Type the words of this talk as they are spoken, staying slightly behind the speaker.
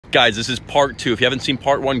Guys, this is part 2. If you haven't seen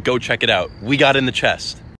part 1, go check it out. We got in the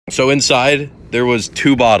chest. So inside, there was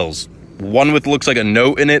 2 bottles. One with looks like a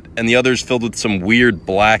note in it, and the other's filled with some weird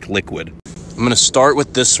black liquid. I'm gonna start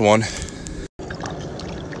with this one.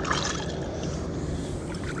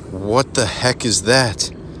 What the heck is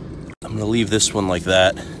that? I'm gonna leave this one like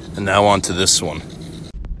that, and now on to this one.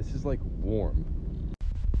 This is like warm.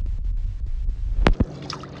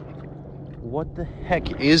 What the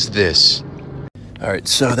heck is this? All right,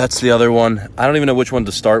 so that's the other one. I don't even know which one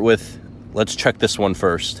to start with. Let's check this one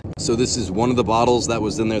first. So this is one of the bottles that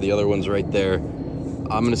was in there. The other one's right there.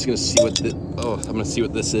 I'm just gonna see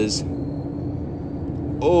what this is.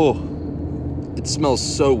 Oh, it smells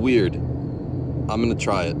so weird. I'm gonna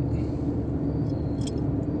try it.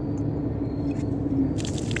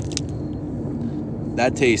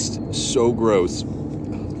 That tastes so gross.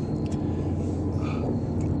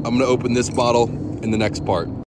 I'm gonna open this bottle in the next part.